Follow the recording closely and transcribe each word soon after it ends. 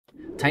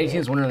Tiny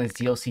Tina's Wonderlands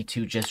DLC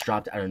 2 just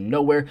dropped out of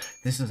nowhere.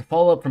 This is a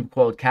follow-up from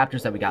Coiled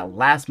Captors that we got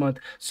last month.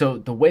 So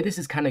the way this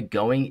is kind of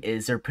going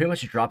is they're pretty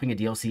much dropping a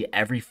DLC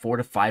every 4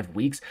 to 5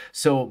 weeks.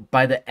 So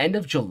by the end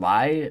of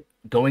July,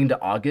 going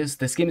into August,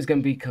 this game is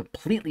going to be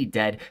completely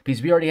dead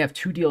because we already have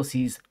 2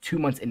 DLCs 2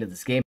 months into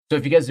this game. So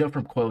if you guys know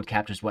from Coiled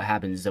Captors, what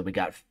happens is that we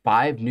got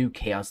 5 new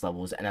Chaos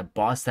levels and a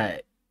boss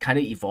that kind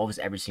of evolves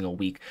every single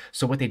week.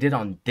 So what they did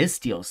on this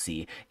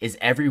DLC is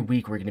every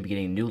week we're going to be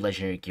getting new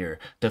legendary gear.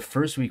 The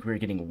first week we were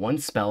getting 1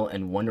 spell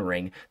and 1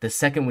 ring. The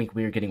second week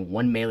we were getting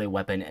 1 melee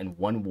weapon and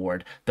 1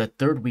 ward. The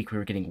third week we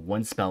were getting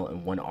 1 spell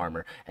and 1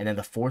 armor. And then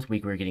the fourth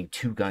week we were getting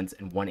 2 guns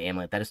and 1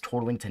 amulet. That is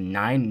totaling to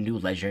 9 new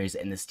legendaries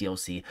in this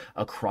DLC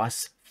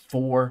across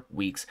 4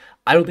 weeks.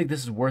 I don't think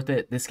this is worth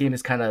it. This game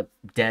is kind of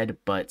dead,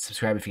 but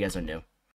subscribe if you guys are new.